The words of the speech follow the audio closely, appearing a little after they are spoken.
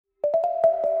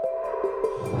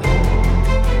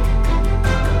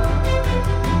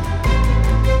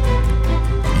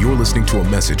You're listening to a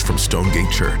message from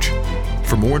Stonegate Church.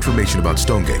 For more information about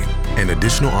Stonegate and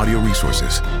additional audio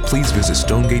resources, please visit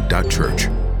stonegate.church.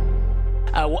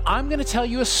 I'm going to tell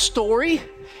you a story,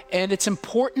 and it's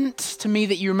important to me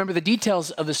that you remember the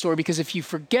details of the story, because if you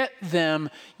forget them,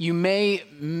 you may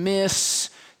miss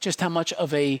just how much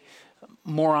of a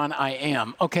moron I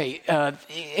am. Okay,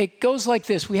 it goes like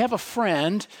this. We have a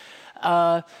friend.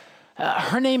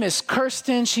 Her name is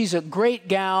Kirsten. She's a great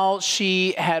gal.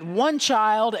 She had one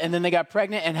child, and then they got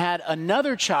pregnant and had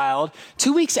another child.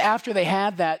 2 weeks after they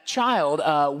had that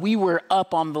child, we were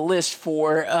up on the list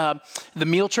for the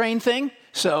meal train thing.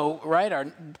 So, right, our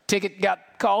ticket got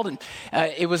called, and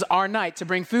it was our night to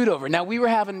bring food over. Now, we were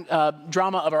having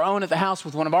drama of our own at the house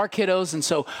with one of our kiddos, and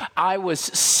so I was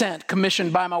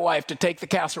commissioned by my wife to take the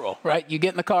casserole, right? You get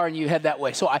in the car and you head that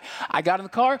way. So I got in the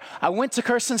car, I went to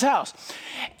Kirsten's house,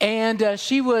 and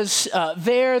she was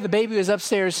there. The baby was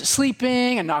upstairs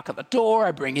sleeping. I knock on the door,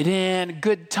 I bring it in,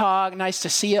 good talk, nice to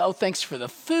see you, oh, thanks for the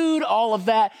food, all of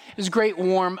that. It was a great,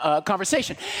 warm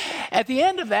conversation. At the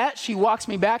end of that, she walks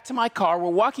me back to my car. We're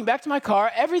walking back to my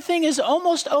car. Everything is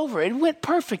almost over. It went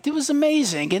perfect. It was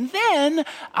amazing. And then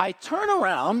I turn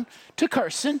around to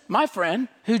Kirsten, my friend,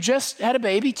 who just had a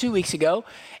baby 2 weeks ago,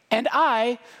 and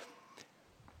I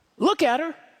look at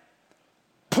her,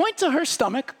 point to her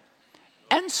stomach,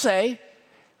 and say,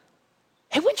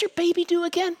 "Hey, when's your baby due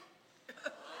again?"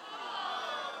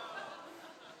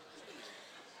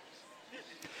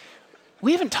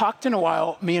 We haven't talked in a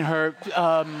while, me and her.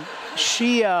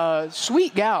 She,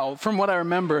 sweet gal, from what I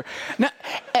remember. Now,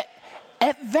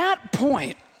 at that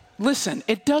point, listen,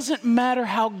 it doesn't matter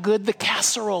how good the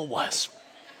casserole was,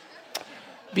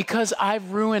 because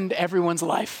I've ruined everyone's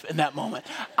life in that moment.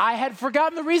 I had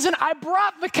forgotten the reason I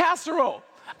brought the casserole.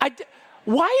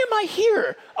 Why am I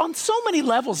here? On so many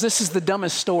levels, this is the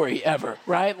dumbest story ever,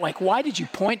 right? Like, why did you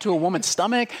point to a woman's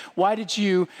stomach? Why did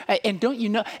you, and don't you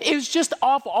know, it was just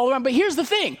awful all around. But here's the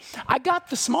thing. I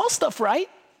got the small stuff right?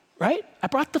 I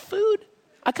brought the food.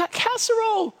 I got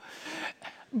casserole.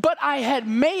 But I had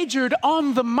majored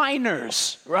on the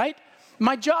minors, right?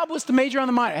 My job was to major on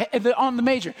the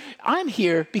major. I'm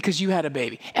here because you had a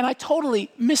baby. And I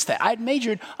totally missed that. I had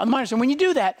majored on the minors. And when you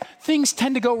do that, things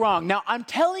tend to go wrong. Now, I'm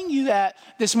telling you that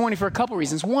this morning for a couple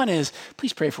reasons. One is,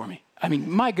 please pray for me. I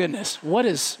mean, my goodness, what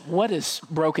is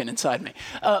broken inside me?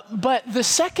 But the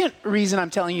second reason I'm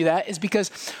telling you that is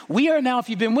because we are now, if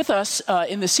you've been with us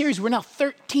in the series, we're now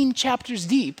 13 chapters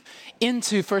deep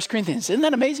into 1 Corinthians. Isn't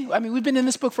that amazing? I mean, we've been in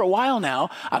this book for a while now.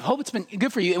 I hope it's been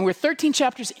good for you. And we're 13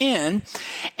 chapters in.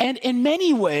 And in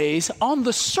many ways, on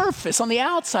the surface, on the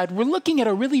outside, we're looking at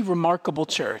a really remarkable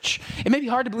church. It may be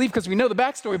hard to believe because we know the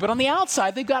backstory, but on the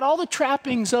outside, they've got all the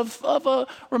trappings of a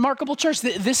remarkable church.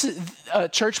 This is a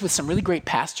church with some really great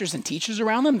pastors and teachers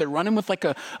around them. They're running with like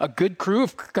a good crew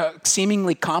of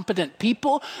seemingly competent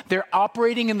people. They're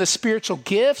operating in the spiritual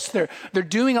gifts. They're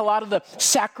doing a lot of the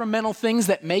sacramental things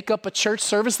that make up a church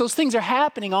service. Those things are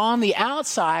happening on the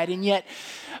outside, and yet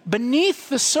beneath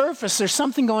the surface, there's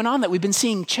something going on that we've been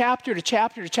seeing chapter to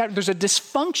chapter to chapter. There's a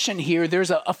dysfunction here.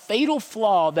 There's a fatal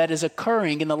flaw that is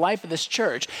occurring in the life of this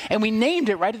church. And we named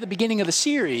it right at the beginning of the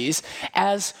series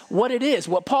as what it is,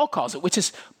 what Paul calls it, which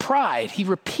is pride. He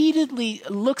repeatedly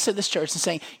looks at this church and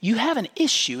saying, you have an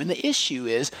issue, and the issue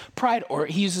is pride, or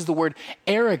he uses the word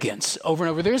arrogance over and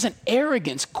over. There's an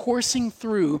arrogance coursing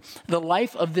through the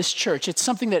life of this church. It's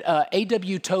something that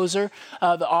A.W. Tozer,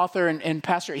 the author and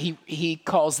pastor, he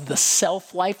calls the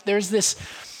self-life. There's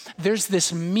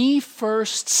this me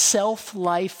first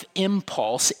self-life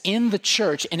impulse in the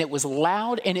church, and it was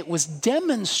loud, and it was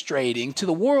demonstrating to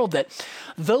the world that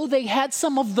though they had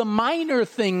some of the minor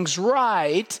things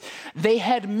right, they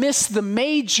had missed the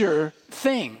major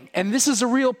thing. And this is a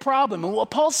real problem. And what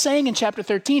Paul's saying in chapter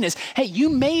 13 is, hey, you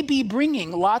may be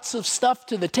bringing lots of stuff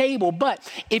to the table, but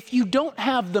if you don't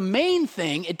have the main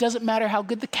thing, it doesn't matter how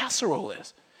good the casserole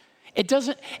is.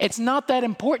 It's not that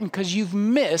important because you've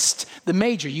missed the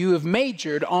major. You have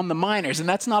majored on the minors, and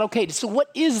that's not okay. So what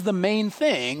is the main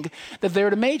thing that they're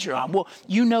to major on? Well,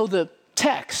 you know the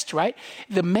text, right?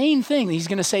 The main thing he's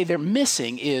going to say they're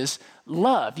missing is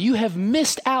love. You have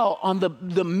missed out on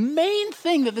the main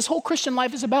thing that this whole Christian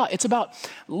life is about. It's about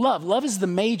love. Love is the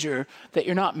major that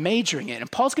you're not majoring in. And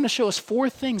Paul's going to show us 4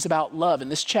 things about love in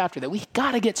this chapter that we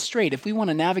got to get straight if we want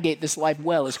to navigate this life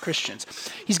well as Christians.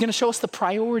 He's going to show us the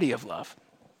priority of love,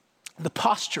 the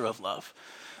posture of love,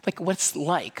 like what it's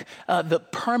like, the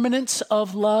permanence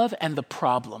of love and the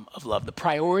problem of love, the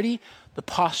priority, the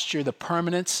posture, the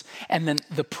permanence, and then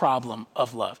the problem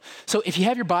of love. So if you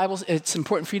have your Bibles, it's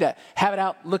important for you to have it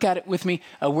out, look at it with me.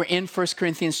 We're in 1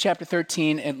 Corinthians chapter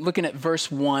 13 and looking at verse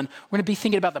 1. We're going to be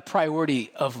thinking about the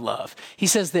priority of love. He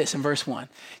says this in verse 1.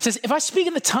 He says, if I speak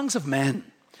in the tongues of men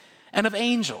and of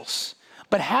angels,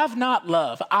 but have not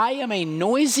love, I am a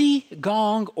noisy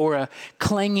gong or a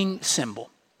clanging cymbal.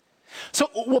 So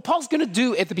what Paul's going to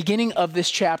do at the beginning of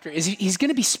this chapter is he's going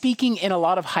to be speaking in a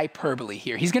lot of hyperbole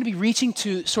here. He's going to be reaching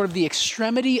to sort of the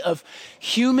extremity of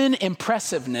human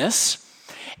impressiveness,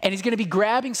 and he's going to be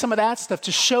grabbing some of that stuff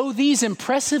to show these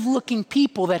impressive-looking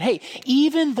people that, hey,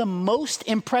 even the most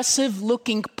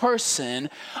impressive-looking person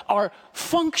are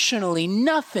functionally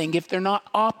nothing if they're not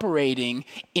operating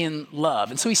in love.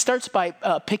 And so he starts by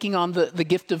picking on the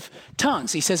gift of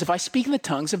tongues. He says, if I speak in the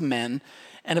tongues of men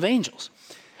and of angels.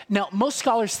 Now, most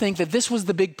scholars think that this was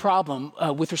the big problem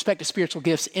with respect to spiritual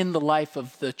gifts in the life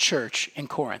of the church in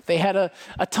Corinth. They had a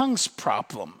tongues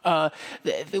problem. We're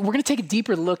going to take a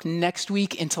deeper look next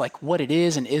week into like what it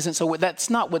is and isn't. So that's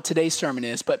not what today's sermon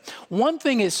is. But one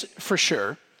thing is for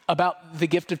sure about the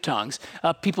gift of tongues.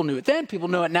 People knew it then, people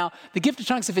know it now. The gift of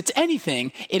tongues, if it's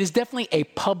anything, it is definitely a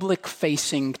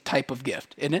public-facing type of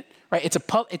gift, isn't it? Right?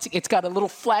 It's got a little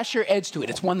flashier edge to it.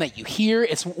 It's one that you hear.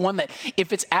 It's one that,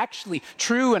 if it's actually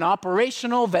true and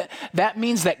operational, that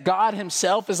means that God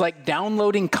himself is like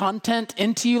downloading content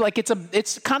into you. Like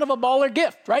it's kind of a baller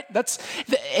gift, right?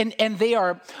 And they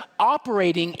are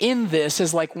operating in this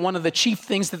as like one of the chief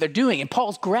things that they're doing. And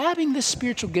Paul's grabbing this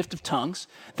spiritual gift of tongues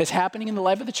that's happening in the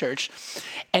life of the church,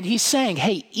 and he's saying,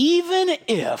 hey,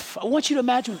 I want you to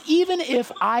imagine, even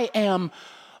if I am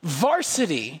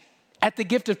varsity at the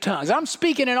gift of tongues. I'm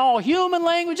speaking in all human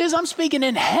languages. I'm speaking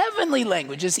in heavenly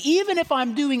languages. Even if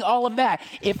I'm doing all of that,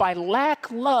 if I lack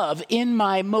love in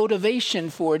my motivation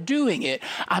for doing it,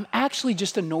 I'm actually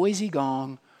just a noisy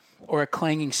gong or a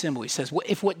clanging cymbal. He says,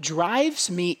 if what drives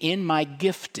me in my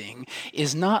gifting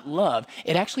is not love,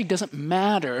 it actually doesn't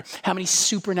matter how many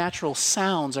supernatural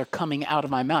sounds are coming out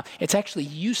of my mouth. It's actually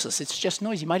useless. It's just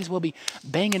noise. You might as well be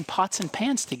banging pots and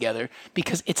pans together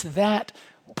because it's that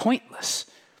pointless.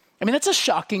 I mean, that's a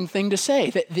shocking thing to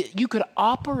say, that you could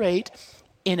operate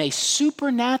in a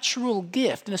supernatural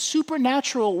gift, in a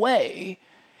supernatural way,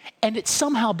 and it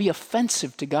somehow be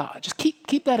offensive to God. Just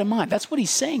keep that in mind. That's what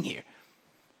he's saying here.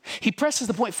 He presses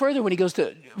the point further when he goes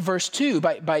to verse 2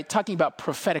 by talking about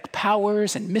prophetic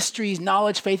powers and mysteries,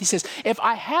 knowledge, faith. He says, if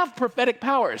I have prophetic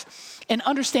powers and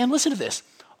understand, listen to this,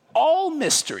 all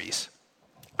mysteries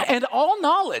and all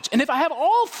knowledge, and if I have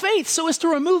all faith so as to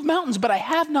remove mountains, but I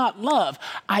have not love,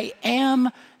 I am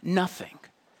nothing.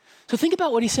 So think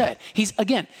about what he said. He's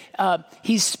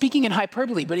speaking in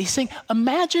hyperbole, but he's saying,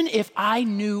 imagine if I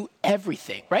knew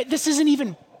everything, right? This isn't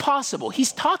even possible.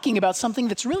 He's talking about something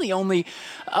that's really only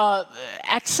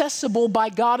accessible by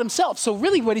God himself. So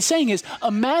really what he's saying is,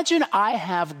 imagine I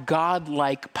have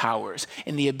God-like powers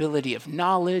in the ability of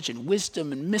knowledge and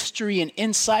wisdom and mystery and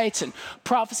insights and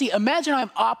prophecy. Imagine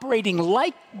I'm operating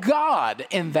like God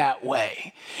in that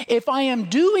way. If I am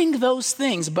doing those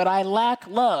things, but I lack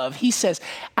love, he says,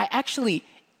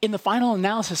 in the final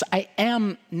analysis, I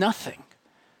am nothing.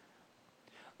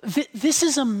 This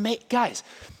is amazing. Guys,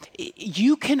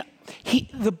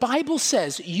 the Bible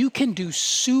says you can do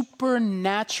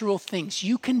supernatural things.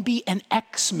 You can be an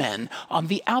X-Men on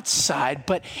the outside,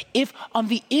 but if on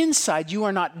the inside you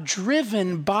are not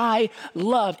driven by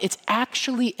love, it's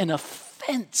actually an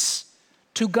offense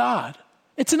to God.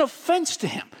 It's an offense to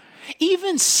him.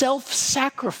 Even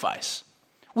self-sacrifice,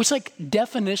 which like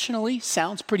definitionally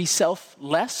sounds pretty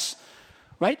selfless,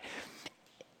 right?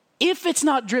 If it's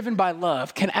not driven by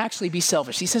love, can actually be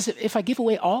selfish. He says, if I give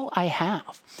away all I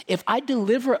have, if I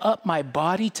deliver up my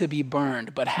body to be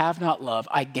burned, but have not love,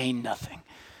 I gain nothing.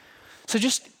 So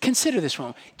just consider this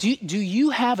one. Do you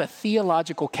have a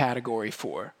theological category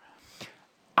for,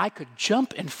 I could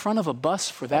jump in front of a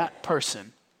bus for that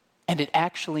person and it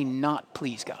actually not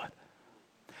please God?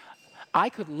 I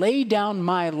could lay down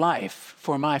my life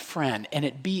for my friend and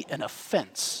it be an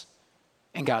offense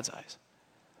in God's eyes.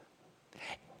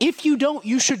 If you don't,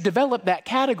 you should develop that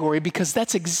category because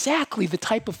that's exactly the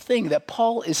type of thing that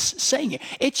Paul is saying.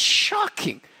 It's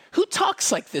shocking. Who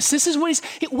talks like this? This is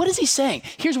what is he saying?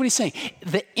 Here's what he's saying.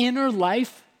 The inner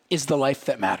life is the life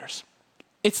that matters.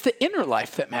 It's the inner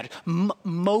life that matters.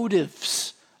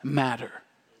 Motives matter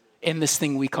in this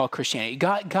thing we call Christianity.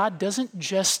 God doesn't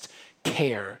just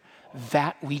care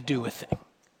that we do a thing.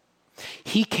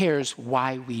 He cares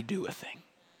why we do a thing.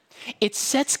 It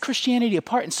sets Christianity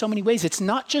apart in so many ways. It's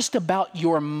not just about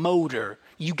your motor,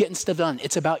 you getting stuff done.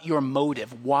 It's about your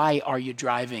motive. Why are you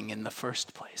driving in the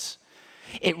first place?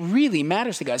 It really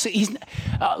matters to God. So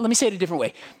let me say it a different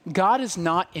way. God is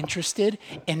not interested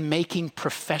in making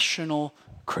professional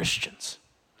Christians.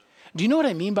 Do you know what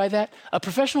I mean by that? A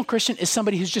professional Christian is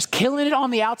somebody who's just killing it on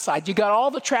the outside. You got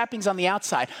all the trappings on the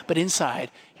outside, but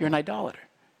inside, you're an idolater.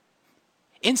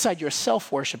 Inside, you're a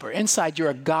self-worshiper. Inside, you're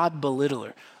a God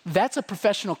belittler. That's a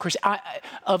professional Christian.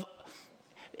 Of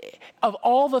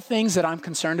all the things that I'm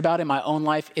concerned about in my own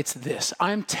life, it's this.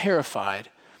 I'm terrified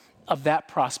of that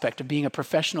prospect of being a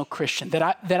professional Christian, that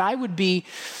I would be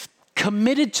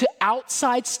committed to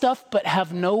outside stuff, but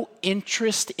have no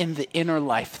interest in the inner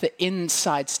life, the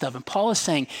inside stuff. And Paul is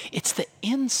saying it's the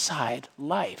inside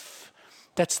life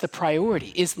that's the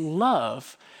priority. Is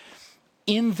love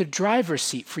in the driver's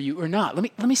seat for you or not?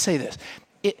 Let me say this.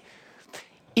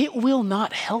 It will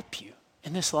not help you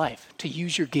in this life to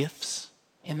use your gifts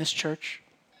in this church.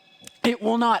 It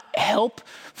will not help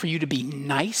for you to be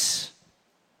nice.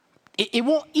 It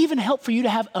won't even help for you to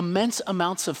have immense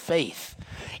amounts of faith.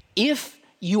 If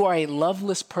you are a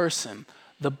loveless person,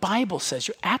 the Bible says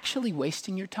you're actually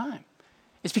wasting your time.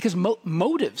 It's because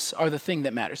motives are the thing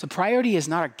that matters. The priority is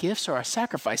not our gifts or our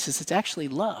sacrifices, it's actually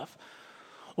love.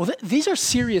 Well, these are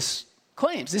serious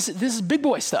claims. This is big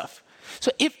boy stuff.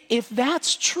 So if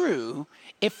that's true,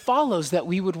 it follows that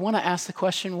we would want to ask the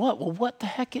question, what? Well, what the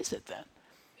heck is it then?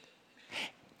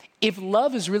 If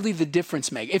love is really the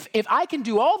difference maker, if I can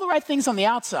do all the right things on the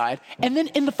outside, and then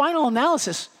in the final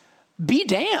analysis, be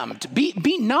damned,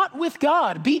 be not with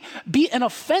God, be an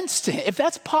offense to him, if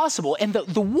that's possible, and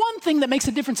the one thing that makes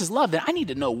a difference is love, then I need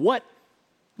to know what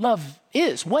love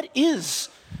is. What is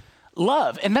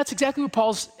love? And that's exactly where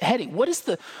Paul's heading. What is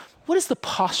the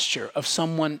posture of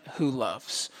someone who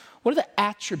loves? What are the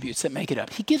attributes that make it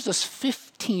up? He gives us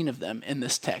 15 of them in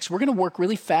this text. We're going to work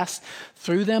really fast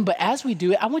through them, but as we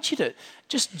do it, I want you to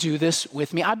just do this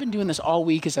with me. I've been doing this all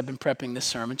week as I've been prepping this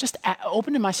sermon, just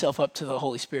opening myself up to the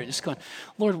Holy Spirit, just going,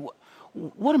 Lord,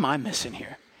 what am I missing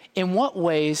here? In what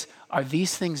ways are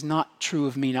these things not true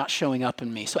of me, not showing up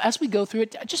in me? So as we go through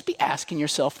it, just be asking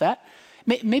yourself that.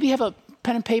 Maybe have a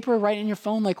pen and paper right in your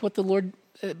phone, like what the Lord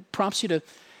prompts you to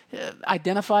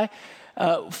identify.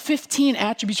 15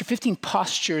 attributes or 15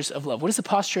 postures of love. What is the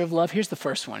posture of love? Here's the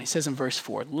first one. He says in verse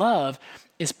 4, love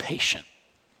is patient.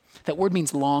 That word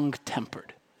means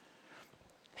long-tempered.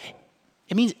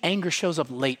 It means anger shows up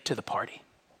late to the party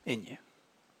in you.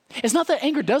 It's not that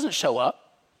anger doesn't show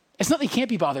up. It's not that you can't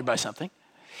be bothered by something.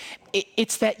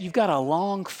 It's that you've got a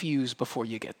long fuse before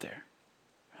you get there.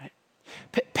 Right?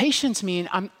 Patience means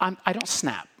I don't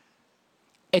snap.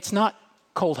 It's not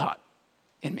cold hot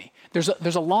in me. There's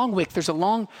a long wick, there's a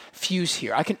long fuse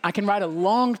here. I can ride a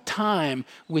long time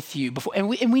with you before, and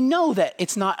we know that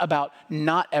it's not about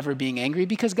not ever being angry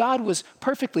because God was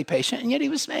perfectly patient and yet he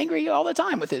was angry all the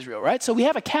time with Israel, right? So we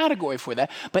have a category for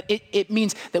that, but it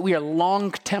means that we are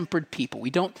long-tempered people. We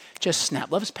don't just snap.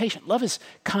 Love is patient. Love is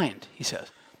kind, he says.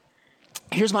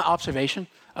 Here's my observation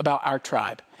about our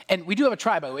tribe. And we do have a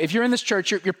tribe, by the way. If you're in this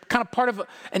church, you're kind of part of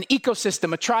an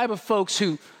ecosystem, a tribe of folks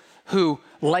who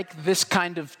like this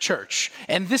kind of church.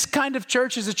 And this kind of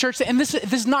church is a church that, and this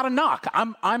is not a knock.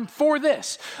 I'm for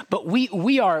this. But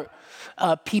we are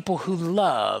people who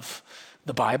love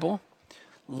the Bible,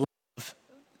 love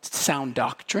sound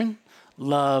doctrine,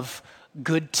 love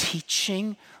good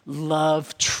teaching,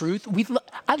 love truth.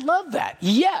 I love that.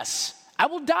 Yes, I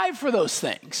will die for those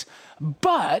things.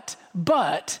 But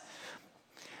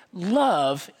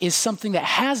love is something that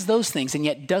has those things and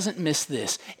yet doesn't miss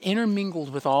this.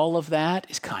 Intermingled with all of that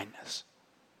is kindness.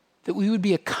 That we would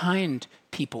be a kind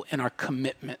people in our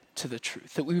commitment to the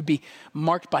truth. That we would be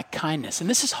marked by kindness. And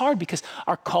this is hard because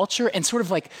our culture and sort of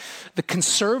like the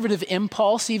conservative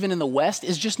impulse even in the West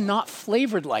is just not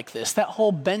flavored like this. That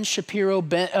whole Ben Shapiro,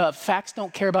 facts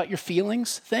don't care about your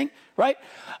feelings thing, right?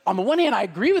 On the one hand, I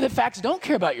agree with it. Facts don't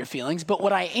care about your feelings. But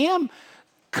what I am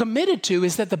committed to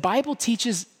is that the Bible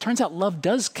teaches, turns out love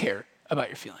does care about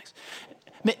your feelings.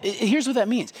 Here's what that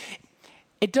means.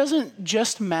 It doesn't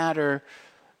just matter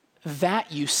that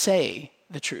you say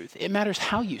the truth. It matters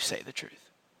how you say the truth,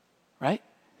 right?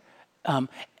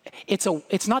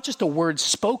 It's not just a word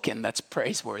spoken that's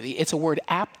praiseworthy. It's a word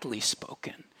aptly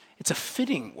spoken. It's a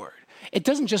fitting word. It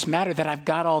doesn't just matter that I've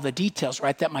got all the details,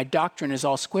 right, that my doctrine is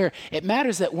all square. It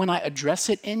matters that when I address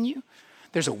it in you,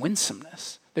 there's a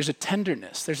winsomeness. There's a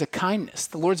tenderness, there's a kindness.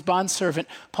 The Lord's bondservant,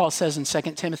 Paul says in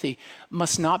 2 Timothy,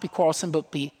 must not be quarrelsome, but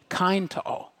be kind to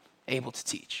all, able to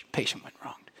teach, patient when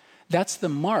wronged. That's the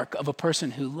mark of a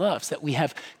person who loves, that we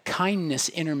have kindness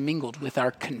intermingled with our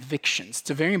convictions. It's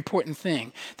a very important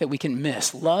thing that we can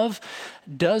miss. Love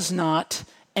does not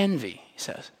envy, he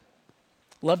says.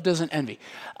 Love doesn't envy.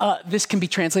 This can be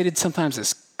translated sometimes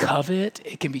as covet.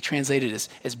 It can be translated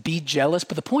as be jealous.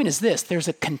 But the point is this, there's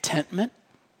a contentment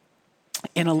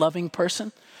in a loving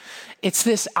person. It's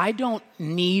this, I don't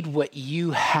need what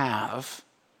you have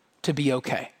to be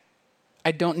okay.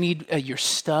 I don't need your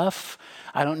stuff.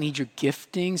 I don't need your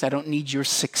giftings. I don't need your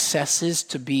successes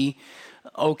to be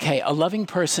okay. A loving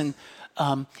person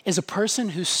is a person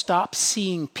who stops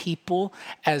seeing people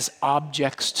as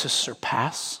objects to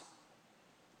surpass,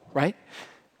 right?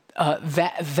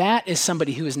 That is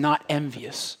somebody who is not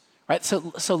envious, right?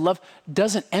 So love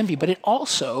doesn't envy, but it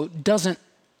also doesn't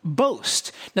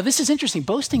boast. Now, this is interesting.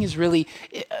 Boasting is really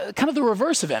kind of the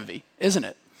reverse of envy, isn't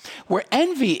it? Where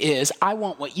envy is, I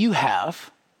want what you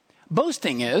have.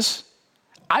 Boasting is,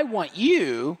 I want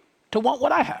you to want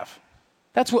what I have.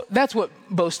 That's what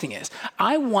boasting is.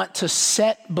 I want to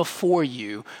set before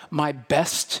you my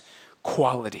best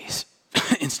qualities,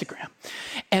 Instagram.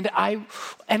 And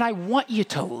I want you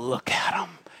to look at them.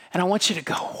 And I want you to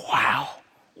go, wow,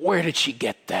 where did she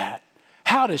get that?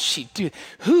 How does she do?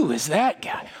 Who is that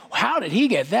guy? How did he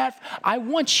get that? I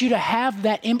want you to have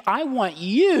that. I want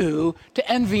you to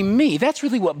envy me. That's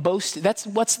really what boasting, that's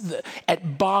what's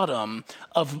at bottom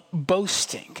of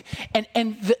boasting.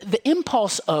 And the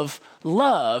impulse of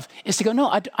love is to go, no,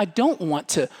 I don't want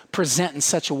to present in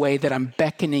such a way that I'm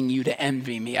beckoning you to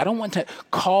envy me. I don't want to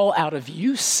call out of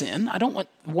you sin. I don't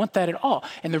want that at all.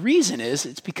 And the reason is,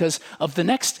 it's because of the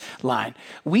next line.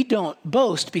 We don't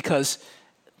boast because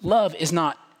love is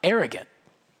not arrogant.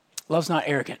 Love's not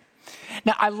arrogant.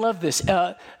 Now, I love this.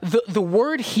 The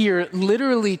word here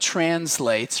literally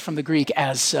translates from the Greek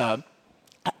as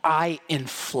I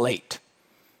inflate.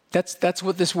 That's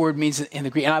what this word means in the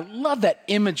Greek. And I love that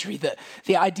imagery,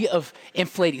 the idea of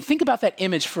inflating. Think about that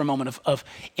image for a moment of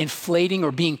inflating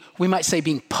or being, we might say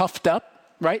being puffed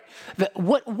up, right?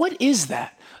 What is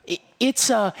that? It's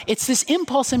this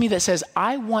impulse in me that says,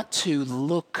 I want to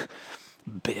look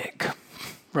big.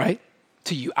 Right?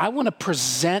 To you. I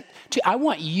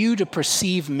want you to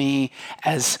perceive me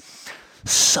as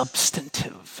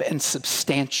substantive and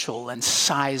substantial and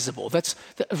sizable.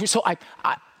 So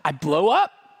I blow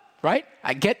up, right?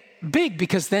 I get big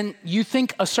because then you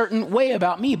think a certain way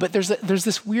about me. But there's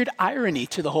this weird irony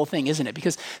to the whole thing, isn't it?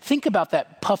 Because think about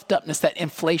that puffed upness, that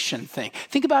inflation thing.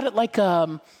 Think about it like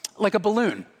a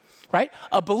balloon, right?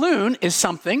 A balloon is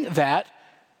something that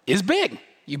is big.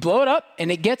 You blow it up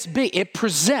and it gets big. It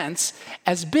presents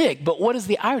as big. But what is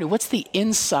the irony? What's the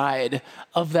inside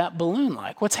of that balloon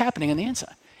like? What's happening on the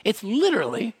inside? It's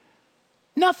literally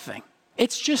nothing.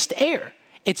 It's just air.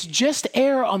 It's just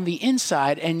air on the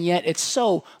inside, and yet it's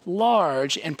so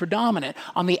large and predominant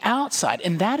on the outside.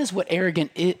 And that is what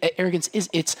arrogance is.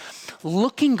 It's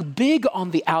looking big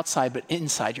on the outside, but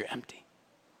inside you're empty.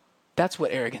 That's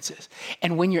what arrogance is.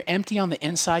 And when you're empty on the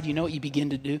inside, you know what you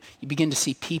begin to do? You begin to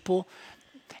see people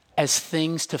as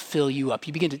things to fill you up.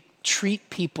 You begin to treat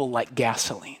people like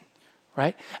gasoline,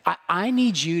 right? I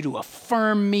need you to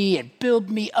affirm me and build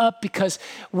me up, because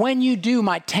when you do,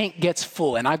 my tank gets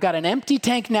full. And I've got an empty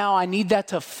tank now. I need that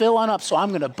to fill on up. So I'm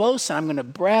going to boast and I'm going to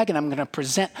brag and I'm going to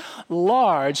present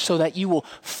large so that you will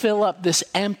fill up this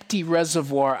empty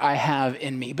reservoir I have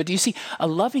in me. But do you see, a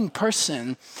loving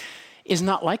person is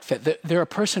not like that. They're a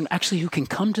person actually who can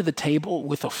come to the table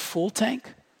with a full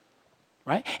tank.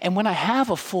 Right? And when I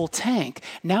have a full tank,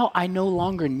 now I no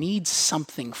longer need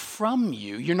something from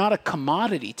you. You're not a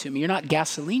commodity to me. You're not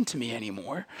gasoline to me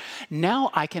anymore.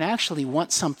 Now I can actually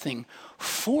want something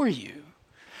for you.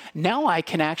 Now I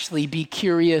can actually be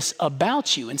curious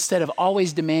about you instead of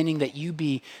always demanding that you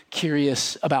be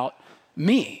curious about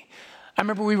me. I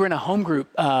remember we were in a home group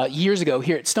years ago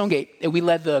here at Stonegate, and we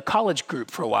led the college group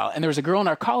for a while. And there was a girl in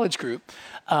our college group,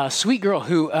 a sweet girl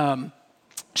who...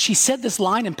 she said this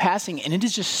line in passing, and it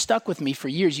has just stuck with me for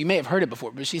years. You may have heard it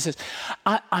before, but she says,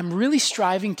 I'm really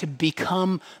striving to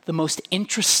become the most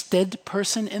interested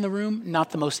person in the room,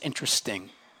 not the most interesting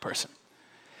person.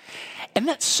 And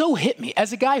that so hit me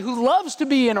as a guy who loves to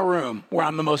be in a room where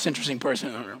I'm the most interesting person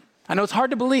in the room. I know it's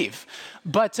hard to believe,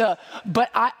 but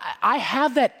I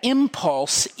have that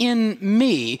impulse in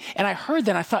me, and I heard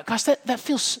that and I thought, gosh, that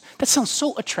sounds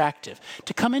so attractive,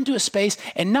 to come into a space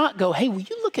and not go, hey, will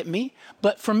you look at me?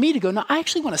 But for me to go, no, I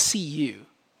actually want to see you.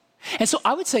 And so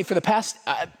I would say for the past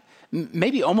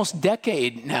maybe almost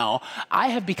decade now, I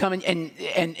have become, and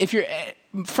if you're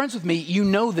friends with me, you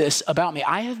know this about me,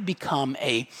 I have become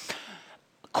a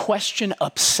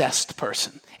question-obsessed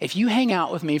person. If you hang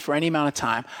out with me for any amount of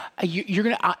time, you're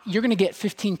gonna get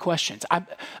 15 questions.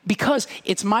 Because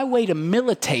it's my way to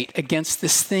militate against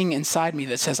this thing inside me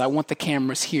that says, I want the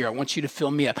cameras here. I want you to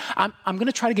fill me up. I'm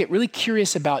gonna try to get really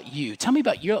curious about you. Tell me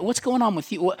about what's going on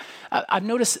with you. I've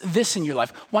noticed this in your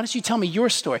life. Why don't you tell me your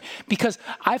story? Because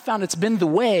I found it's been the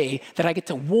way that I get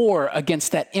to war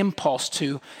against that impulse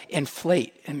to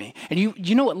inflate in me. And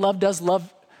you know what love does?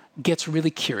 Love gets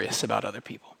really curious about other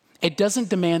people. It doesn't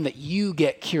demand that you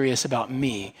get curious about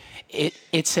me.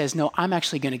 It says, no, I'm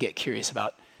actually going to get curious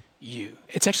about you.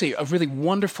 It's actually a really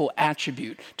wonderful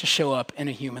attribute to show up in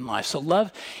a human life. So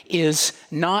love is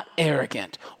not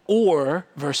arrogant or,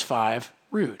 verse 5,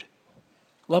 rude.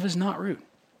 Love is not rude.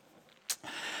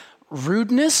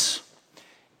 Rudeness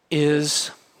is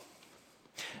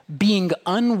being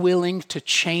unwilling to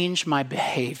change my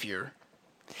behavior,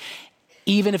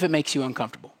 even if it makes you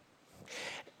uncomfortable.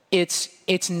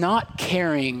 It's not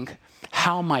caring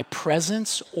how my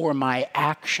presence or my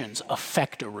actions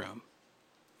affect a room.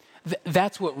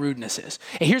 That's what rudeness is.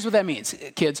 And here's what that means,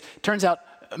 kids. Turns out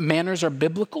manners are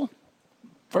biblical.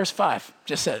 Verse 5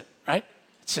 just said it, right?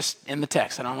 It's just in the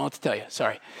text. I don't know what to tell you.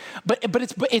 Sorry. But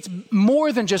it's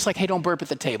more than just like, hey, don't burp at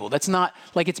the table. That's not,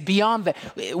 like, it's beyond that.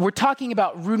 We're talking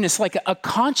about rudeness, like a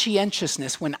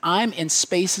conscientiousness when I'm in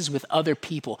spaces with other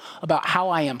people about how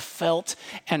I am felt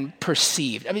and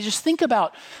perceived. I mean, just think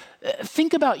about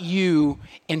you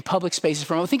in public spaces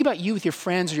for a moment. Think about you with your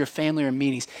friends or your family or in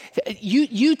meetings.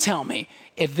 You tell me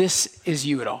if this is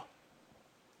you at all.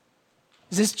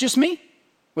 Is this just me?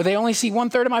 Where they only see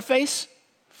 1/3 of my face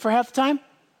for half the time?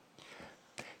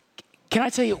 Can I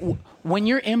tell you, when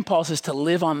your impulse is to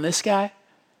live on this guy,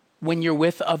 when you're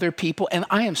with other people, and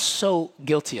I am so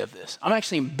guilty of this. I'm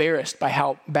actually embarrassed by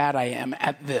how bad I am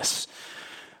at this.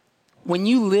 When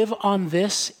you live on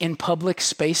this in public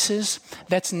spaces,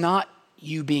 that's not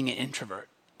you being an introvert.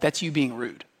 That's you being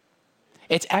rude.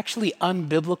 It's actually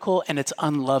unbiblical and it's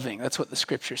unloving. That's what the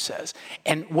scripture says.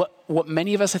 And what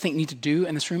many of us, I think, need to do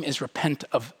in this room is repent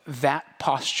of that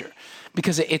posture.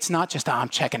 Because it's not just, I'm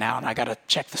checking out and I got to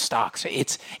check the stocks.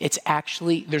 It's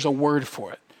actually, there's a word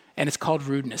for it. And it's called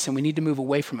rudeness, and we need to move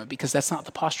away from it because that's not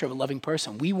the posture of a loving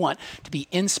person. We want to be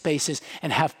in spaces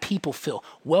and have people feel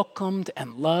welcomed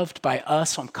and loved by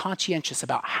us. So I'm conscientious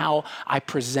about how I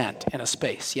present in a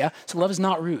space, yeah? So love is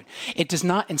not rude. It does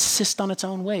not insist on its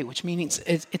own way, which means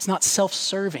it's not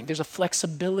self-serving. There's a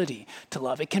flexibility to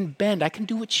love. It can bend. I can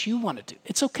do what you want to do.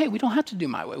 It's okay. We don't have to do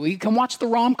my way. We can watch the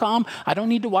rom-com. I don't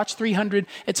need to watch 300.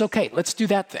 It's okay. Let's do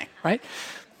that thing, right?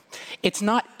 It's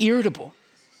not irritable.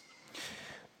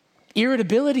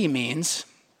 Irritability means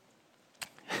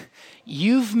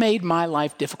you've made my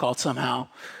life difficult somehow,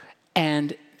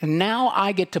 and now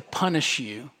I get to punish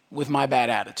you with my bad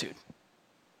attitude.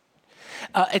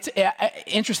 It's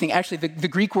interesting, actually, the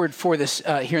Greek word for this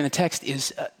here in the text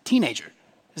is teenager.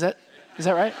 Is that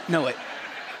right? No, wait.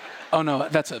 Oh, no,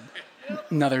 that's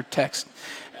another text.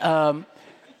 But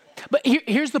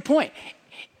here's the point.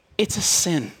 It's a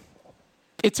sin.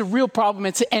 It's a real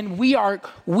problem. And we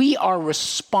are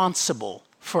responsible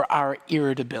for our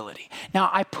irritability.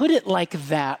 Now, I put it like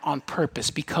that on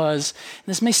purpose because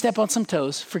this may step on some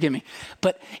toes, forgive me,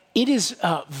 but it is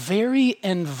very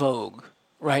in vogue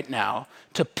right now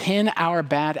to pin our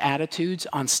bad attitudes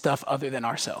on stuff other than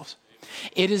ourselves.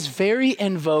 It is very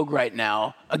in vogue right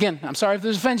now, again, I'm sorry if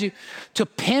this offends you, to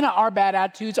pin our bad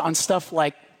attitudes on stuff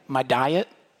like my diet.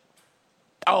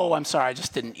 Oh, I'm sorry, I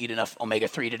just didn't eat enough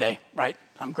omega-3 today, right?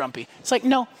 I'm grumpy. It's like,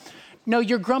 no,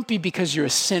 you're grumpy because you're a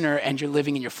sinner and you're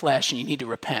living in your flesh and you need to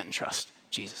repent and trust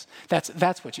Jesus.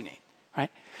 That's what you need,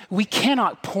 right? We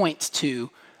cannot point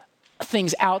to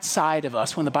things outside of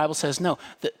us when the Bible says, no,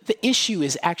 the issue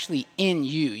is actually in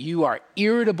you. You are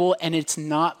irritable and it's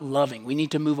not loving. We need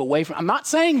to move away from. I'm not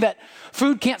saying that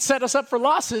food can't set us up for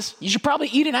losses. You should probably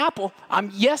eat an apple.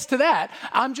 I'm yes to that.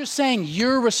 I'm just saying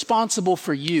you're responsible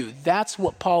for you. That's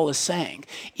what Paul is saying.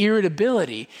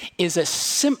 Irritability is a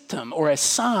symptom or a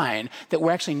sign that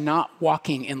we're actually not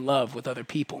walking in love with other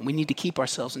people. We need to keep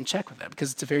ourselves in check with that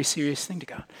because it's a very serious thing to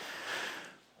God.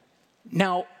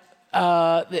 Now,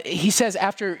 he says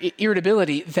after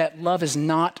irritability that love is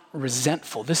not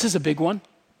resentful. This is a big one.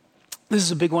 This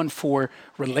is a big one for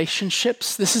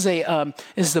relationships. This is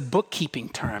a bookkeeping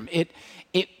term. It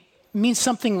means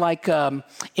something like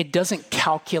it doesn't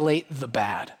calculate the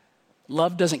bad.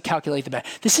 Love doesn't calculate the bad.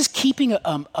 This is keeping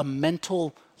a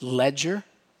mental ledger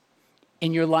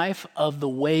in your life of the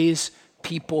ways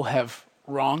people have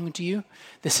wronged you.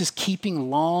 This is keeping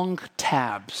long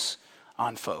tabs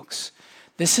on folks.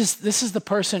 This is the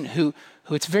person who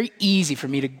it's very easy for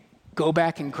me to go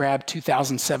back and grab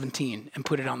 2017 and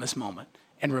put it on this moment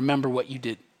and remember what you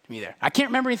did to me there. I can't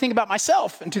remember anything about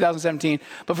myself in 2017,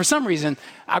 but for some reason,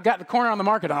 I've got the corner on the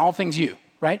market on all things you,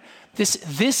 right? This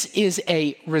is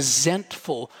a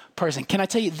resentful person. Can I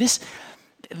tell you, this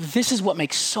is what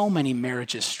makes so many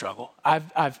marriages struggle.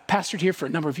 I've pastored here for a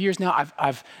number of years now.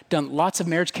 I've done lots of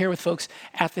marriage care with folks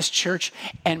at this church,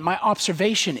 and my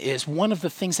observation is one of the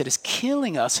things that is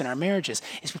killing us in our marriages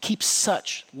is we keep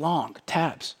such long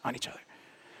tabs on each other.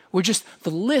 The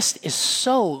list is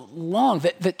so long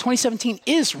that 2017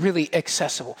 is really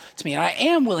accessible to me. And I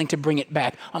am willing to bring it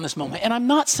back on this moment. And I'm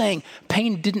not saying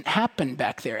pain didn't happen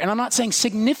back there. And I'm not saying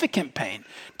significant pain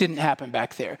didn't happen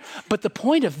back there. But the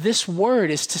point of this word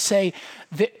is to say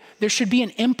that there should be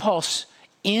an impulse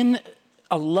in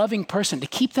a loving person to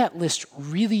keep that list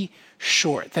really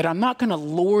short, that I'm not going to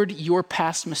lord your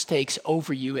past mistakes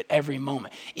over you at every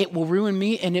moment. It will ruin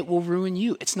me and it will ruin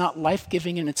you. It's not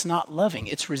life-giving and it's not loving.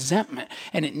 It's resentment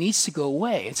and it needs to go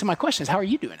away. And so my question is, how are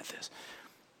you doing at this?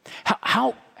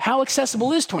 How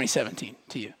accessible is 2017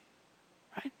 to you?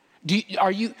 Right? Do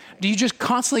you just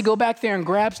constantly go back there and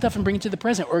grab stuff and bring it to the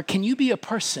present? Or can you be a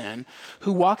person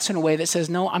who walks in a way that says,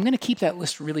 no, I'm going to keep that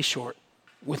list really short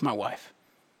with my wife,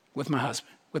 with my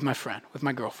husband, with my friend, with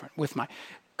my girlfriend, with my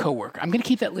coworker. I'm going to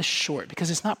keep that list short because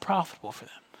it's not profitable for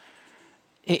them.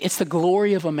 It's the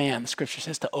glory of a man, the scripture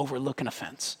says, to overlook an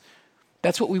offense.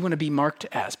 That's what we want to be marked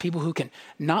as, people who can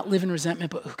not live in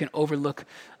resentment, but who can overlook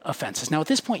offenses. Now, at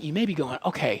this point, you may be going,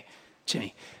 okay,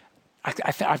 Jimmy,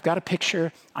 I've got a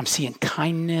picture. I'm seeing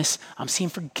kindness. I'm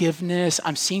seeing forgiveness.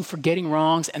 I'm seeing forgetting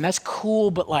wrongs, and that's cool,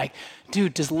 but like,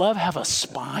 dude, does love have a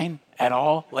spine at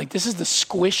all? Like, this is the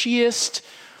squishiest,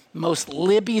 most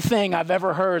libby thing I've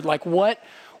ever heard. Like, what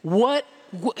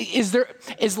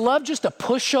is love just a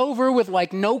pushover with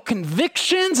like no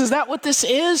convictions? Is that what this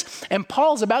is? And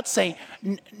Paul's about to say,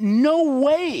 no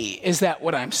way is that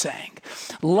what I'm saying.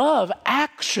 Love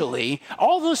actually,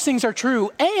 all those things are true,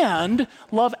 and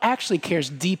love actually cares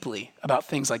deeply about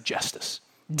things like justice,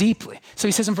 deeply. So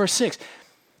he says in verse 6,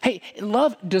 hey,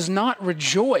 love does not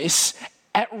rejoice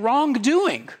at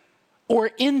wrongdoing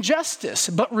or injustice,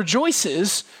 but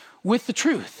rejoices with the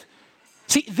truth.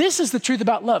 See, this is the truth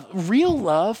about love. Real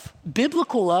love,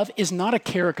 biblical love, is not a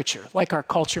caricature like our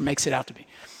culture makes it out to be.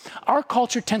 Our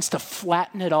culture tends to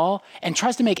flatten it all and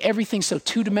tries to make everything so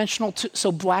two-dimensional,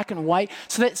 so black and white,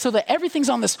 so that everything's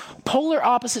on this polar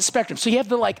opposite spectrum. So you have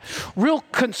the like real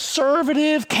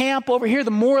conservative camp over here,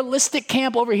 the moralistic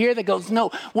camp over here that goes,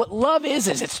 no, what love is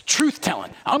it's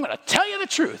truth-telling. I'm going to tell you the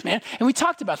truth, man. And we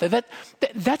talked about that.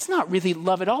 That's not really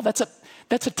love at all. That's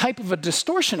a type of a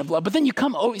distortion of love. But then you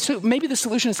come, so maybe the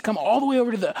solution is to come all the way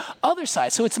over to the other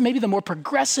side. So it's maybe the more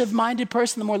progressive-minded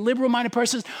person, the more liberal-minded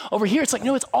person. Over here, it's like,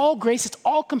 no, it's all grace, it's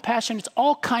all compassion, it's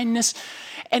all kindness.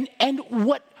 And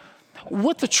what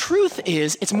the truth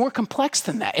is, it's more complex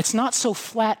than that. It's not so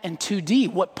flat and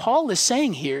 2D. What Paul is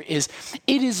saying here is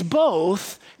it is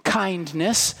both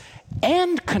kindness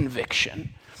and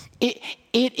conviction. It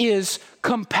is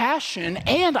compassion,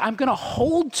 and I'm going to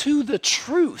hold to the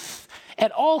truth.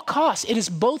 At all costs, it is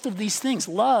both of these things.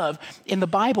 Love in the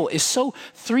Bible is so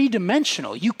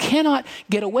three-dimensional. You cannot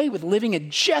get away with living at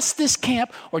just this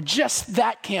camp or just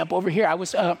that camp over here. I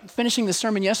was finishing the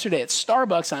sermon yesterday at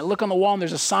Starbucks, and I look on the wall, and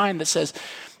there's a sign that says,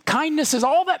 kindness is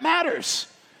all that matters.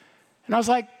 And I was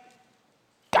like,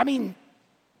 I mean,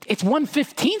 it's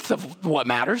 1/15 of what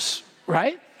matters,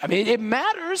 right? I mean, it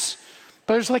matters,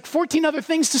 but there's like 14 other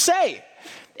things to say.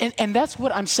 And that's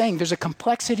what I'm saying. There's a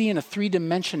complexity and a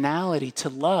three-dimensionality to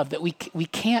love that we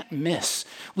can't miss.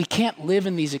 We can't live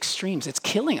in these extremes. It's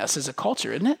killing us as a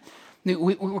culture, isn't it?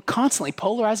 We're constantly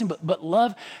polarizing, but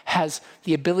love has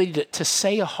the ability to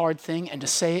say a hard thing and to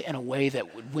say it in a way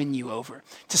that would win you over,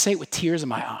 to say it with tears in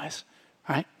my eyes,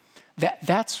 right?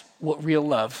 That's what real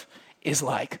love is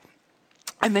like.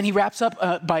 And then he wraps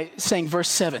up by saying, verse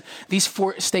 7, these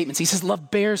 4 statements. He says,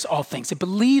 love bears all things. It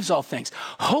believes all things,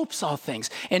 hopes all things,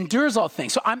 endures all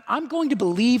things. So I'm going to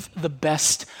believe the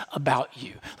best about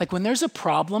you. Like when there's a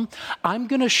problem, I'm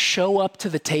going to show up to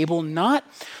the table not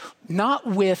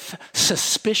with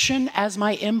suspicion as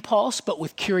my impulse, but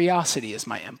with curiosity as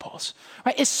my impulse,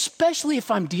 right? Especially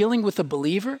if I'm dealing with a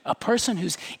believer, a person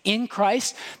who's in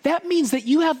Christ, that means that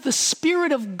you have the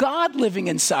Spirit of God living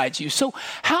inside you. So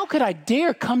how could I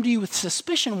dare come to you with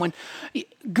suspicion when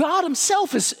God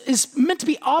himself is meant to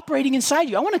be operating inside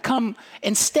you? I want to come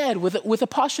instead with a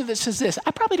posture that says this: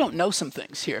 I probably don't know some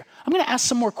things here. I'm going to ask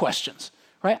some more questions.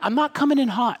 Right? I'm not coming in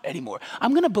hot anymore.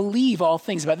 I'm going to believe all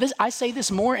things about this. I say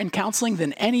this more in counseling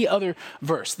than any other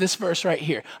verse, this verse right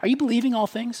here. Are you believing all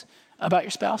things about your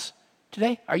spouse?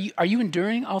 today? Are you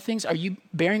enduring all things? Are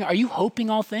you hoping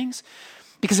all things?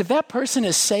 Because if that person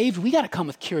is saved, we got to come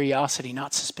with curiosity,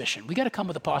 not suspicion. We got to come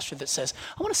with a posture that says,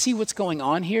 I want to see what's going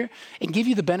on here and give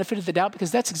you the benefit of the doubt,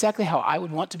 because that's exactly how I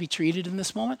would want to be treated in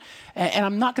this moment. And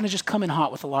I'm not going to just come in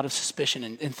hot with a lot of suspicion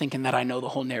and thinking that I know the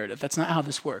whole narrative. That's not how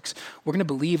this works. We're going to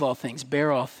believe all things,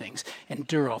 bear all things,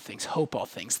 endure all things, hope all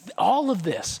things. All of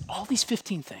this, all these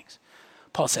 15 things,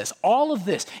 Paul says, all of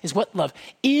this is what love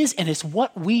is, and it's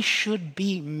what we should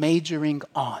be majoring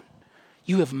on.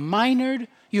 You have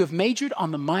majored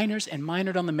on the minors and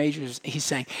minored on the majors, he's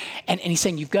saying. And he's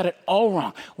saying, you've got it all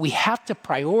wrong. We have to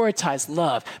prioritize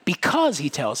love because, he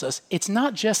tells us, it's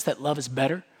not just that love is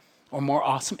better or more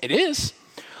awesome. It is.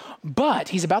 But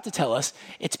he's about to tell us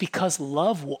it's because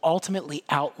love will ultimately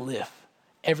outlive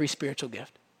every spiritual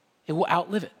gift. It will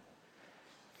outlive it.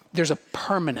 There's a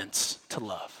permanence to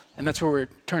love. And that's where we're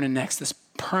turning next, this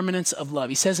permanence of love.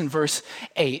 He says in verse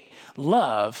 8,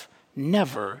 love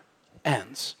never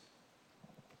ends.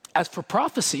 As for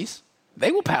prophecies,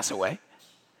 they will pass away.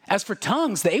 As for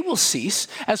tongues, they will cease.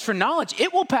 As for knowledge,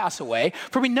 it will pass away.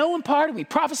 For we know in part and we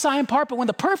prophesy in part, but when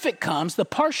the perfect comes, the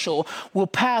partial will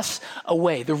pass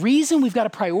away. The reason we've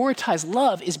got to prioritize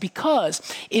love is because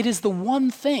it is the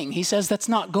one thing, he says, that's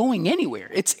not going anywhere.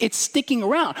 It's sticking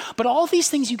around. But all these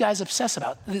things you guys obsess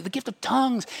about, the gift of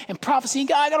tongues and prophecy,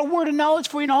 and I got a word of knowledge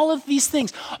for you, and all of these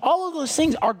things, all of those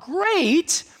things are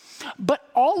great, but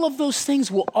all of those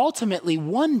things will ultimately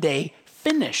one day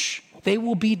finish. They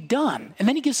will be done. And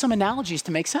then he gives some analogies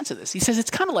to make sense of this. He says it's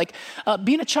kind of like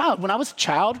being a child. When I was a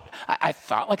child, I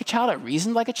thought like a child. I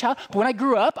reasoned like a child. But when I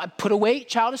grew up, I put away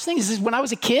childish things. This is when I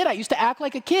was a kid, I used to act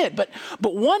like a kid. But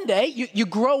one day, you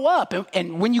grow up.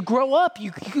 And when you grow up, you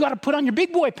got to put on your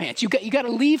big boy pants. You got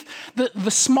to leave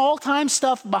the small-time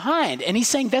stuff behind. And he's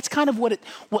saying that's kind of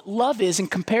what love is in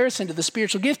comparison to the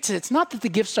spiritual gifts. It's not that the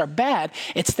gifts are bad.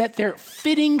 It's that they're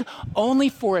fitting only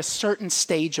for a certain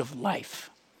stage of life.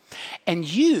 And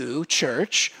you,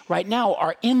 church, right now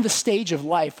are in the stage of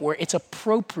life where it's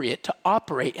appropriate to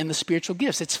operate in the spiritual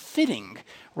gifts. It's fitting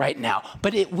right now,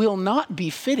 but it will not be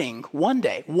fitting one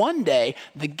day. One day,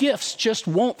 the gifts just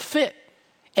won't fit.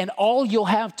 And all you'll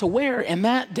have to wear in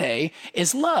that day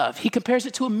is love. He compares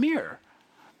it to a mirror.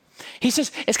 He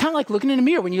says, it's kind of like looking in a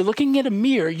mirror. When you're looking at a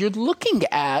mirror, you're looking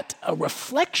at a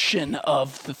reflection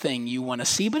of the thing you want to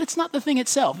see, but it's not the thing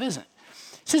itself, is it?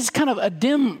 He says it's kind of a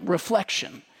dim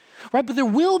reflection. Right, but there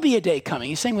will be a day coming,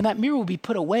 he's saying, when that mirror will be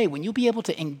put away, when you'll be able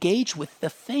to engage with the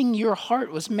thing your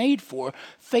heart was made for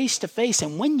face to face.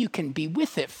 And when you can be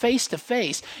with it face to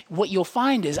face, what you'll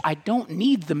find is, I don't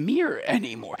need the mirror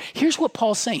anymore. Here's what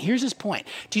Paul's saying. Here's his point.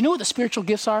 Do you know what the spiritual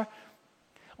gifts are?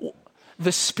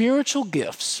 The spiritual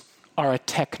gifts are a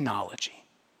technology.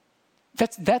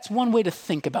 That's one way to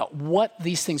think about what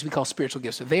these things we call spiritual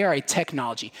gifts are. They are a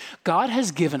technology. God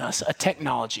has given us a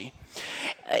technology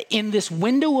in this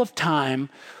window of time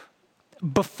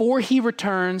before he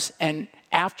returns and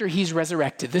after he's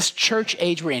resurrected, this church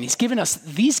age we're in. He's given us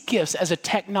these gifts as a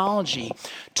technology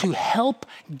to help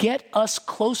get us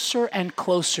closer and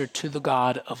closer to the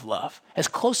God of love, as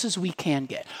close as we can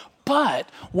get. But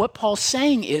what Paul's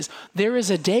saying is there is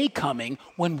a day coming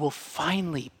when we'll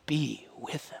finally be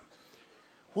with him.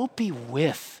 We'll be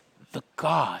with the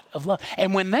God of love.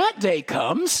 And when that day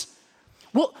comes,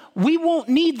 well, we won't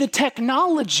need the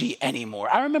technology anymore.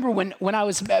 I remember when I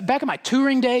was back in my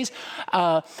touring days,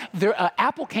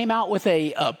 Apple came out with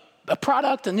a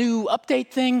product, a new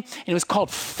update thing, and it was called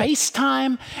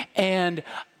FaceTime, and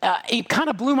it kind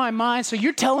of blew my mind. So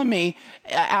you're telling me,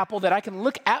 Apple, that I can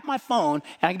look at my phone,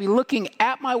 and I can be looking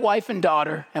at my wife and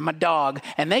daughter and my dog,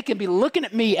 and they can be looking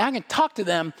at me, and I can talk to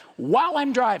them while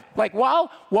I'm driving. Like while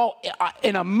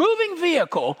in a moving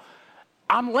vehicle,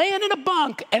 I'm laying in a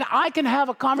bunk and I can have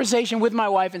a conversation with my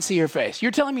wife and see her face.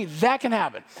 You're telling me that can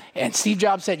happen? And Steve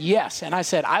Jobs said yes. And I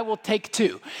said, I will take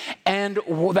two. And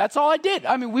that's all I did.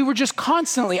 I mean, we were just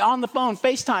constantly on the phone,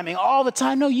 FaceTiming all the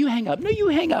time. No, you hang up. No, you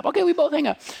hang up. Okay, we both hang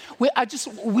up. We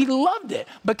loved it.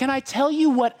 But can I tell you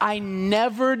what I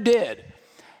never did?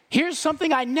 Here's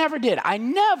something I never did. I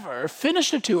never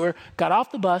finished a tour, got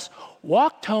off the bus,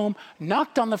 walked home,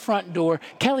 knocked on the front door.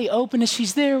 Kelly opened it.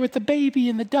 She's there with the baby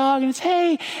and the dog, and it's,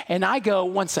 hey. And I go,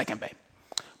 1 second, babe.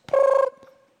 Oh,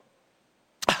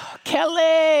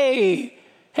 Kelly.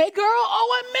 Hey, girl.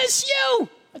 Oh, I miss you.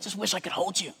 I just wish I could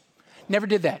hold you. Never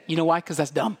did that. You know why? Because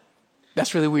that's dumb.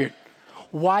 That's really weird.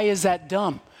 Why is that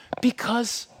dumb?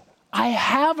 Because I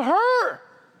have her.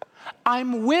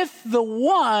 I'm with the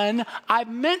one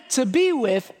I'm meant to be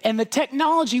with, and the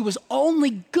technology was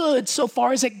only good so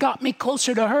far as it got me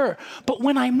closer to her. But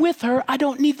when I'm with her, I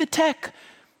don't need the tech.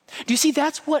 Do you see,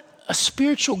 that's what a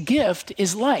spiritual gift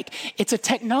is like. It's a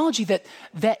technology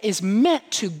that is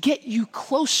meant to get you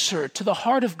closer to the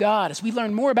heart of God as we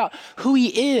learn more about who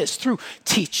he is through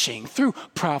teaching, through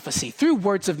prophecy, through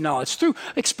words of knowledge, through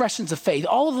expressions of faith.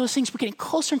 All of those things, we're getting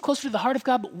closer and closer to the heart of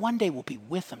God, but one day we'll be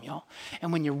with him, y'all.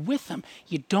 And when you're with him,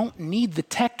 you don't need the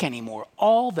tech anymore.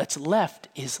 All that's left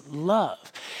is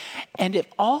love. And if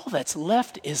all that's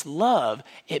left is love,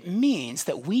 it means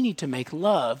that we need to make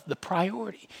love the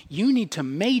priority. You need to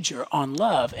major on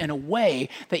love in a way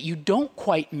that you don't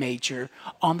quite major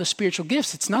on the spiritual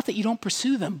gifts. It's not that you don't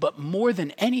pursue them, but more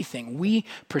than anything, we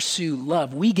pursue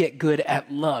love. We get good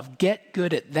at love. Get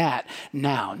good at that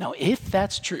now. Now, if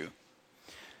that's true,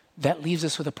 that leaves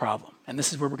us with a problem. And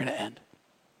this is where we're going to end.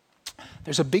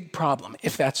 There's a big problem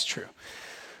if that's true.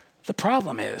 The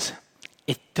problem is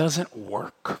it doesn't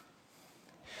work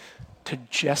to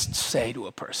just say to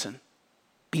a person,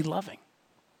 be loving.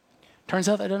 Turns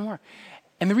out that doesn't work.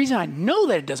 And the reason I know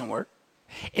that it doesn't work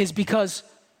is because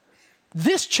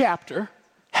this chapter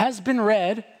has been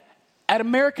read at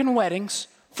American weddings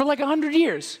for like 100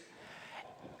 years.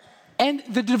 And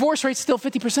the divorce rate's still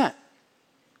 50%.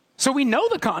 So we know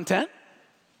the content.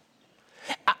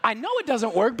 I know it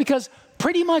doesn't work because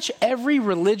pretty much every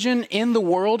religion in the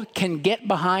world can get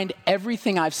behind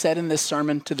everything I've said in this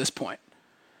sermon to this point.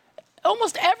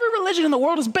 Almost every religion in the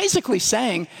world is basically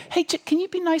saying, hey, can you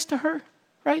be nice to her,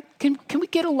 right? Can we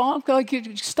get along? Like,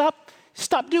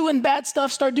 stop doing bad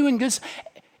stuff, start doing good stuff.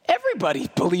 Everybody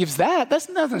believes that. There's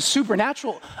nothing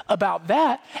supernatural about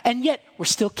that. And yet, we're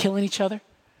still killing each other.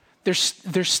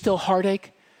 There's still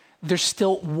heartache. There's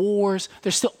still wars.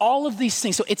 There's still all of these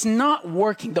things. So it's not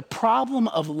working. The problem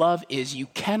of love is you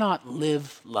cannot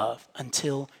live love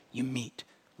until you meet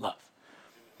love.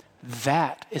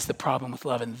 That is the problem with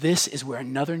love. And this is where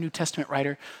another New Testament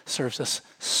writer serves us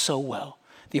so well.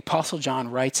 The Apostle John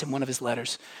writes in one of his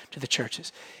letters to the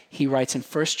churches. He writes in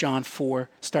 1 John 4,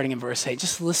 starting in verse 8.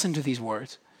 Just listen to these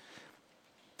words.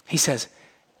 He says,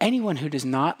 anyone who does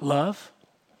not love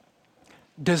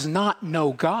does not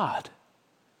know God,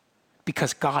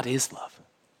 because God is love.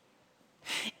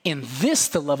 In this,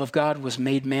 the love of God was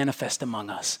made manifest among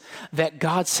us, that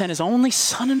God sent his only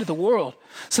Son into the world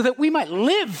so that we might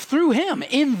live through him.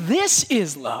 In this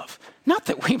is love. Not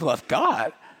that we love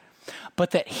God,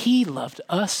 but that he loved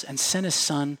us and sent his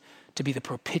Son to be the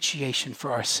propitiation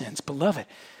for our sins. Beloved,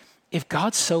 if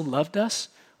God so loved us,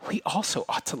 we also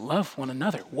ought to love one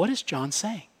another. What is John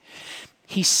saying?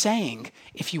 He's saying,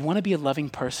 if you want to be a loving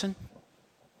person,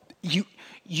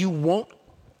 you won't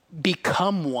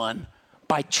become one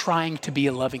by trying to be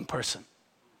a loving person.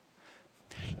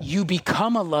 You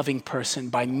become a loving person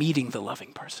by meeting the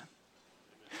loving person.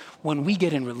 When we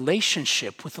get in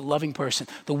relationship with the loving person,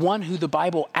 the one who the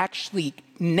Bible actually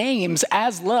names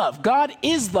as love, God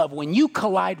is love. When you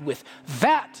collide with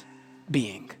that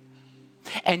being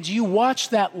and you watch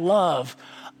that love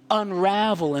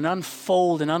unravel and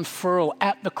unfold and unfurl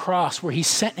at the cross where he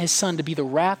sent his Son to be the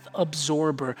wrath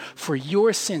absorber for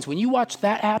your sins. When you watch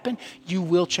that happen, you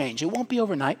will change. It won't be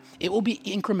overnight. It will be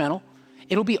incremental.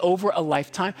 It'll be over a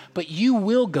lifetime, but you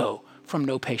will go from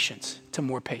no patience to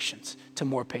more patience to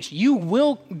more patience. You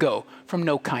will go from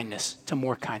no kindness to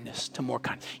more kindness to more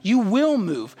kindness. You will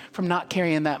move from not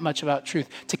caring that much about truth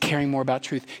to caring more about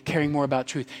truth, caring more about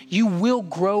truth. You will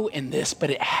grow in this, but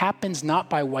it happens not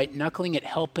by white knuckling. It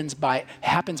happens by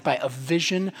a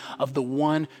vision of the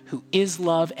one who is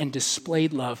love and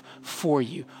displayed love for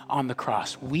you on the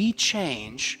cross. We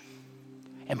change,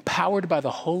 empowered by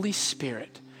the Holy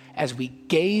Spirit, as we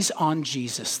gaze on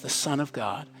Jesus, the Son of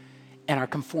God, and are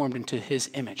conformed into his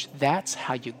image. That's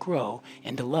how you grow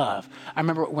into love. I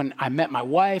remember when I met my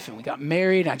wife and we got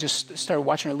married, I just started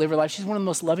watching her live her life. She's one of the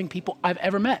most loving people I've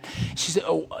ever met. She's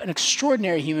an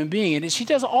extraordinary human being, and she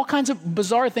does all kinds of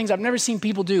bizarre things I've never seen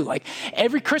people do. Like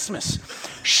every Christmas,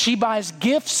 she buys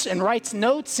gifts and writes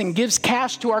notes and gives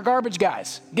cash to our garbage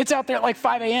guys. Gets out there at like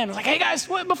 5 a.m. It's like, hey guys,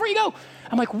 before you go.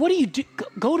 I'm like, what do you do?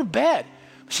 Go to bed.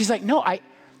 She's like, no,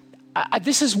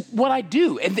 this is what I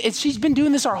do. And she's been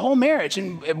doing this our whole marriage.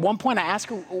 And at one point I asked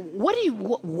her,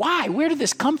 why? Where did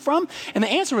this come from? And the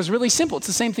answer was really simple. It's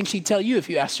the same thing she'd tell you if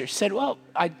you asked her. She said, well,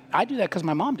 I do that because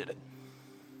my mom did it.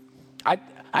 I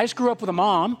just grew up with a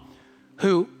mom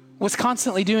who was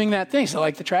constantly doing that thing. So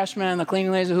like the trash man, the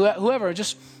cleaning lady, whoever,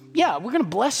 just, yeah, we're going to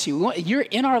bless you. You're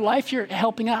in our life. You're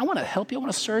helping out. I want to help you. I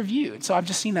want to serve you. And so I've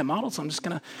just seen that model. So I'm just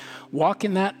going to walk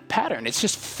in that pattern. It's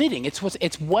just fitting. It's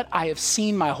what I have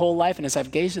seen my whole life. And as I've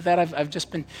gazed at that, I've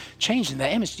just been changed in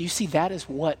that image. Do you see that is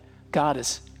what God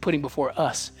is putting before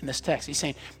us in this text? He's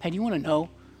saying, hey, do you want to know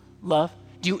love?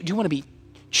 Do you want to be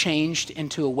changed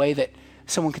into a way that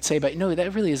someone could say about, no,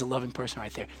 that really is a loving person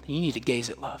right there. Then you need to gaze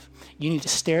at love. You need to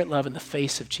stare at love in the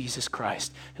face of Jesus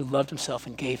Christ, who loved himself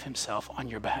and gave himself on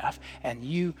your behalf, and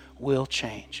you will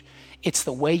change. It's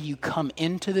the way you come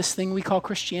into this thing we call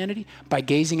Christianity, by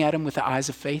gazing at him with the eyes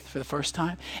of faith for the first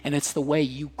time, and it's the way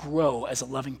you grow as a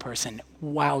loving person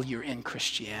while you're in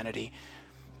Christianity,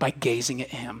 by gazing at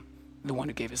him, the one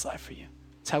who gave his life for you.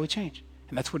 It's how we change,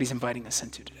 and that's what he's inviting us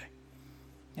into today.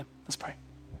 Yep, let's pray.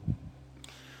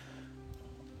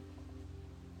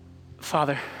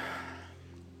 Father,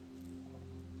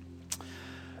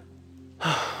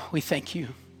 we thank you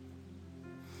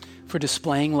for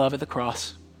displaying love at the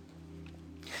cross.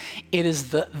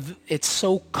 It's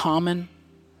so common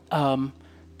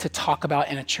to talk about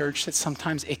in a church that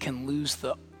sometimes it can lose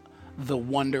the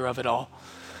wonder of it all.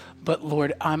 But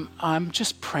Lord, I'm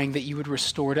just praying that you would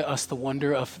restore to us the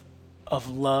wonder of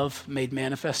love made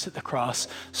manifest at the cross,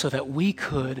 so that we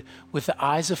could, with the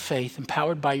eyes of faith,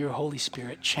 empowered by your Holy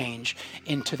Spirit, change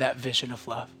into that vision of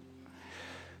love.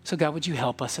 So God, would you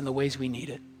help us in the ways we need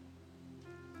it?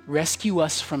 Rescue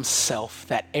us from self,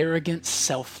 that arrogant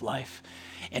self-life,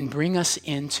 and bring us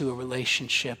into a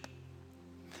relationship.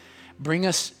 Bring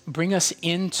us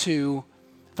into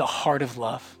the heart of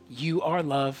love. You are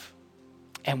love,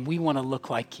 and we want to look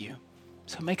like you.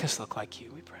 So make us look like you,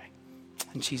 we pray.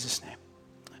 In Jesus' name,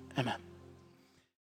 amen.